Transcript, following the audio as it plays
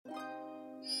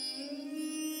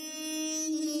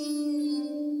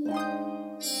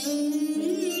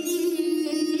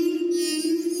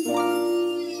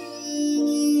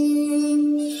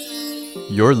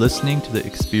You're listening to the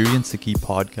Experience Sikhi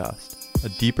podcast, a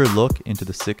deeper look into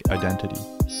the Sikh identity.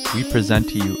 We present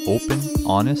to you open,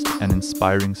 honest, and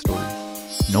inspiring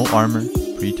stories. No armor,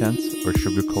 pretense, or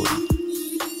sugarcoating.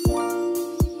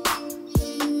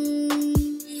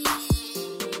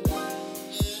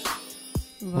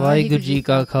 Vaheguru Ji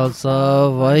Ka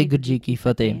Khalsa, Vaheguru Ji Ki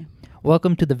Fateh.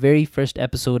 Welcome to the very first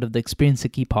episode of the Experience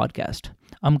Sikhi podcast.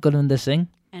 I'm Kulwinder Singh.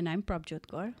 And I'm Prabjot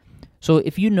Kaur. So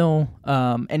if you know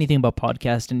anything about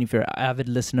podcasts, and if you're an avid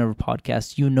listener of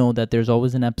podcasts, you know that there's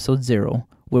always an episode 0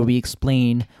 where we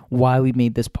explain why we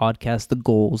made this podcast, the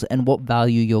goals, and what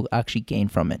value you'll actually gain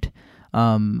from it.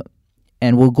 And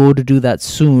we'll go to do that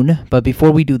soon. But before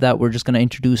we do that, we're just going to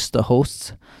introduce the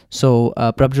hosts. So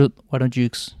Prabjot, why don't you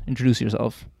introduce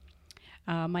yourself?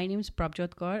 My name is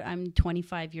Prabjot Kaur. I'm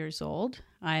 25 years old.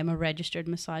 I'm a registered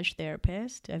massage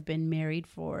therapist. I've been married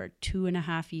for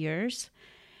 2.5 years.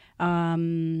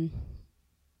 I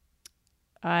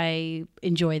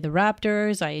enjoy the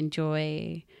Raptors. I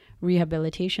enjoy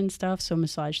rehabilitation stuff. So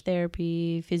massage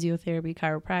therapy, physiotherapy,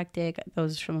 chiropractic.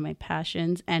 Those are some of my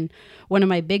passions. And one of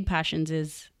my big passions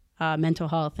is mental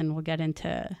health. And we'll get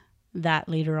into that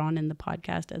later on in the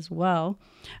podcast as well.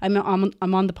 I'm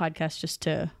on the podcast just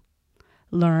to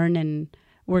learn, and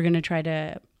we're going to try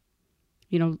to,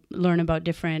 learn about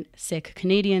different Sikh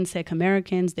Canadians, Sikh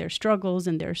Americans, their struggles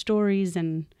and their stories.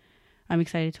 And I'm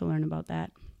excited to learn about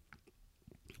that.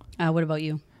 What about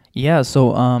you? Yeah,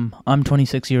 so I'm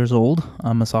 26 years old.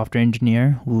 I'm a software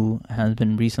engineer who has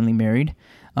been recently married.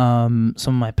 Some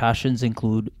of my passions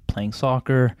include playing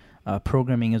soccer,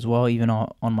 programming as well, even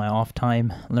on my off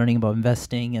time, learning about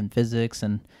investing and physics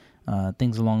and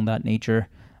things along that nature.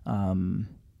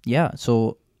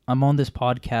 So I'm on this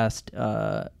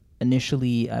podcast.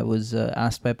 Initially, I was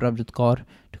asked by Prabjot Kaur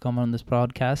to come on this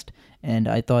podcast, and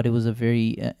I thought it was a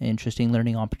very interesting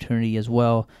learning opportunity as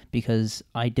well, because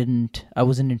didn't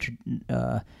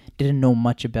know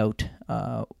much about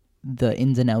the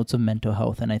ins and outs of mental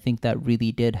health, and I think that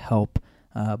really did help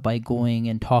by going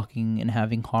and talking and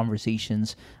having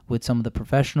conversations with some of the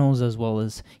professionals, as well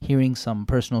as hearing some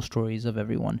personal stories of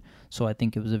everyone. So I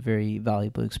think it was a very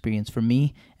valuable experience for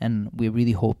me, and we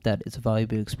really hope that it's a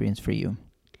valuable experience for you.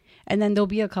 And then there'll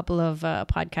be a couple of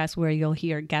podcasts where you'll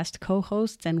hear guest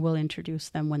co-hosts, and we'll introduce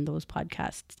them when those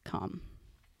podcasts come.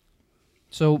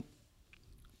 So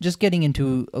just getting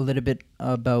into a little bit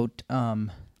about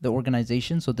the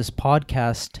organization. So this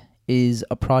podcast is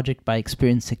a project by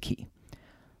Experience Sikhi.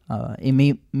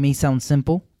 It may sound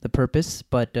simple, the purpose,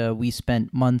 but we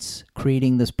spent months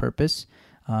creating this purpose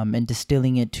and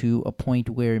distilling it to a point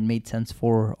where it made sense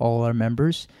for all our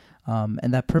members.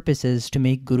 And that purpose is to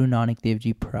make Guru Nanak Dev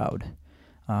Ji proud.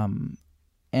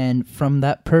 And from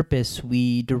that purpose,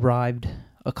 we derived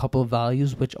a couple of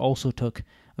values, which also took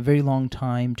a very long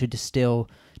time to distill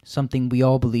something we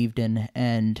all believed in.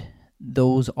 And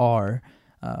those are,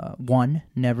 1,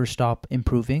 never stop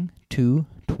improving. 2,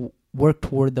 work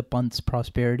toward the Panth's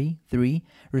prosperity. 3,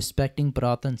 respecting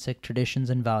Purathan Sikh traditions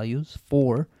and values.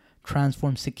 4,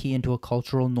 transform Sikhi into a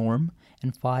cultural norm.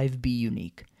 And 5, be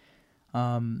unique.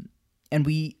 And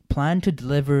we plan to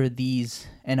deliver these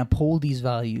and uphold these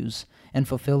values and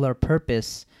fulfill our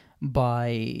purpose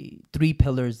by 3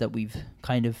 pillars that we've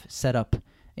kind of set up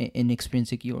in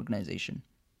Experience Sikhi organization.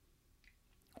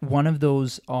 One of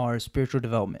those are spiritual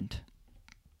development.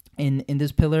 In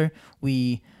this pillar,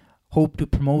 we hope to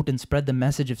promote and spread the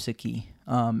message of Sikhi,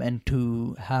 and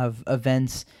to have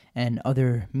events and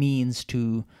other means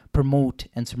to promote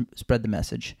and spread the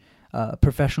message.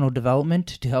 Professional development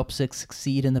to help Sikhs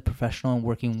succeed in the professional and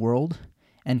working world,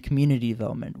 and community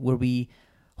development, where we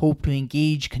hope to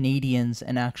engage Canadians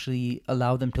and actually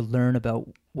allow them to learn about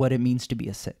what it means to be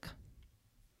a Sikh.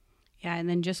 Yeah, and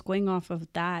then just going off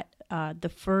of that, the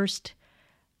first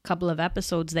couple of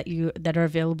episodes that are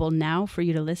available now for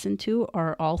you to listen to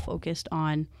are all focused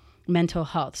on mental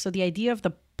health. So the idea of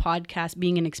the podcast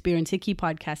being an Experience Sikhi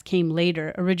podcast came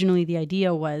later. Originally, the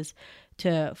idea was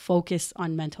to focus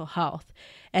on mental health.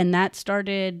 And that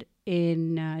started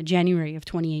in January of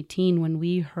 2018 when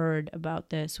we heard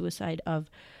about the suicide of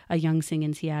a young Singh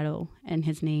in Seattle, and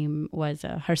his name was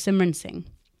Harsimran Singh.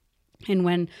 And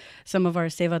when some of our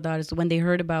sevadars, when they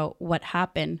heard about what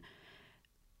happened,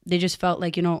 they just felt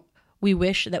like, we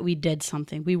wish that we did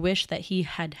something. We wish that he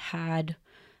had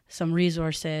some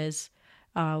resources.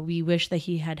 We wish that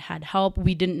he had help.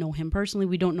 We didn't know him personally.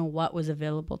 We don't know what was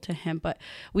available to him, but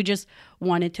we just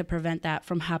wanted to prevent that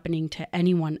from happening to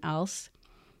anyone else,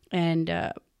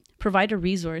 and provide a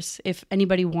resource if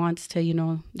anybody wants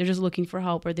to, they're just looking for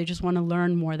help or they just want to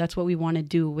learn more. That's what we want to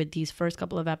do with these first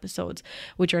couple of episodes,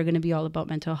 which are going to be all about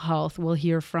mental health. We'll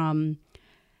hear from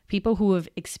people who have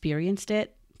experienced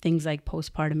it, things like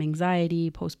postpartum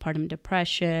anxiety, postpartum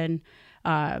depression,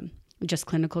 just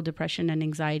clinical depression and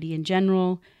anxiety in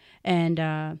general, and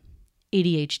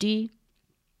ADHD.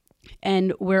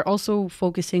 And we're also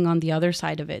focusing on the other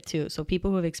side of it too. So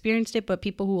people who have experienced it, but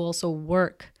people who also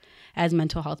work as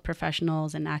mental health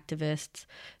professionals and activists.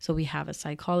 So we have a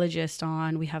psychologist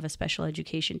on, we have a special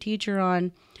education teacher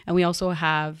on, and we also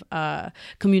have a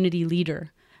community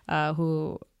leader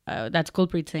who that's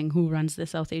Gulpreet Singh, who runs the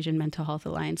South Asian Mental Health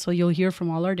Alliance. So you'll hear from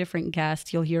all our different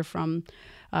guests. You'll hear from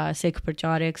Sikh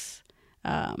Prachariks.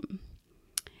 And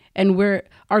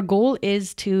our goal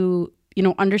is to,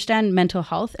 understand mental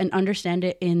health and understand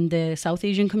it in the South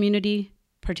Asian community,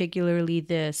 particularly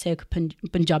the Sikh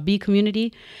Punjabi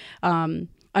community.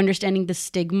 Understanding the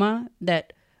stigma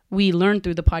that we learned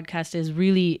through the podcast is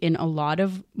really in a lot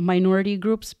of minority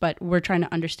groups, but we're trying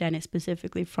to understand it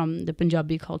specifically from the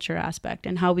Punjabi culture aspect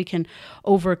and how we can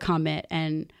overcome it,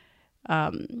 and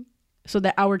so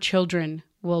that our children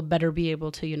will better be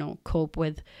able to, cope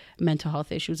with mental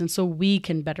health issues, and so we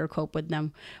can better cope with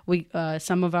them.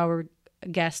 Some of our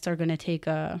guests are going to take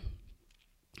the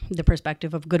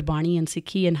perspective of Gurbani and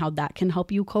Sikhi and how that can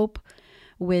help you cope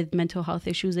with mental health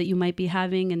issues that you might be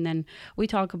having. And then we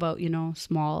talk about,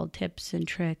 small tips and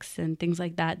tricks and things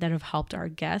like that have helped our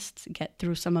guests get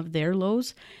through some of their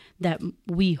lows that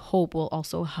we hope will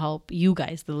also help you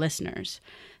guys, the listeners.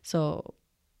 So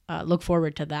look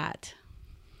forward to that.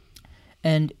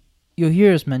 And you'll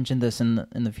hear us mention this in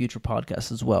the future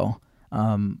podcasts as well.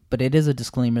 But it is a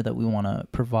disclaimer that we want to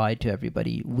provide to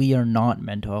everybody. We are not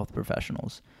mental health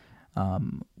professionals.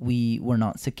 We're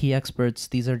not Sikhi experts.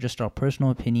 These are just our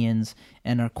personal opinions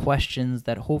and our questions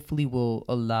that hopefully will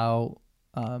allow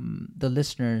the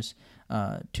listeners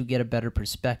to get a better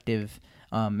perspective.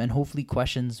 And hopefully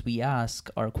questions we ask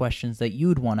are questions that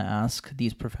you'd want to ask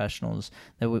these professionals,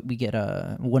 that we get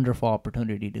a wonderful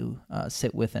opportunity to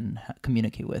sit with and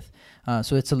communicate with.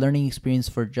 So it's a learning experience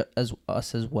for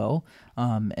us as well.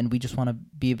 And we just want to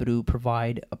be able to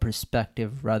provide a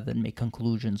perspective rather than make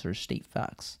conclusions or state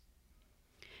facts.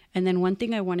 And then one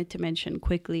thing I wanted to mention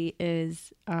quickly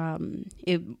is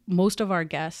most of our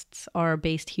guests are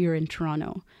based here in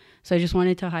Toronto. So I just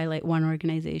wanted to highlight one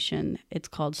organization. It's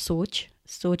called Soch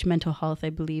Mental Health, I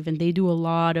believe. And they do a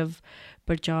lot of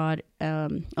prachar,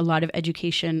 a lot of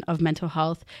education of mental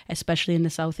health, especially in the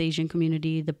South Asian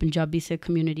community, the Punjabi Sikh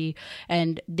community.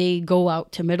 And they go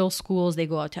out to middle schools, they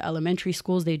go out to elementary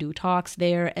schools, they do talks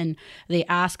there, and they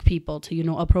ask people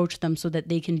to, approach them so that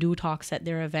they can do talks at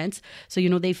their events. So,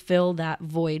 they fill that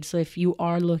void. So if you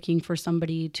are looking for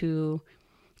somebody to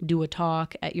do a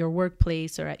talk at your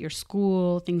workplace or at your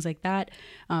school, things like that,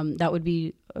 that would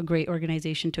be a great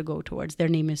organization to go towards. Their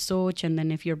name is Soch. And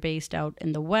then if you're based out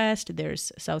in the West,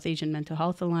 there's South Asian Mental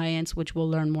Health Alliance, which we'll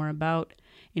learn more about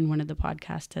in one of the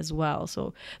podcasts as well.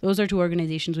 So those are two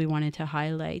organizations we wanted to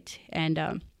highlight. And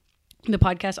the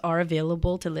podcasts are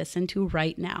available to listen to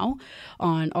right now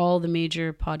on all the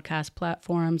major podcast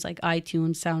platforms like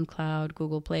iTunes, SoundCloud,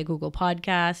 Google Play, Google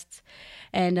Podcasts.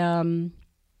 And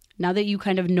now that you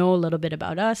kind of know a little bit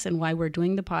about us and why we're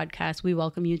doing the podcast, we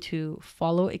welcome you to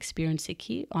follow Experience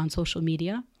Sikhi on social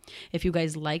media. If you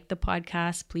guys like the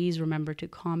podcast, please remember to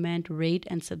comment, rate,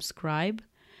 and subscribe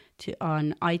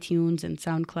on iTunes and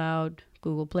SoundCloud,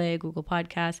 Google Play, Google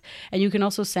Podcasts. And you can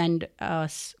also send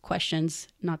us questions,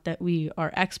 not that we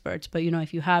are experts, but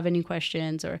if you have any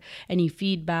questions or any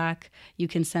feedback, you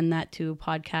can send that to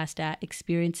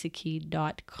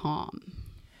podcast@experiencesikhi.com.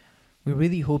 We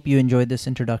really hope you enjoyed this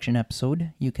introduction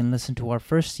episode. You can listen to our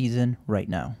first season right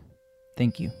now.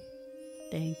 Thank you.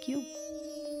 Thank you.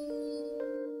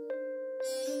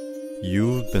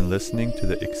 You've been listening to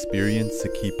the Experience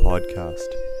Sikhi podcast.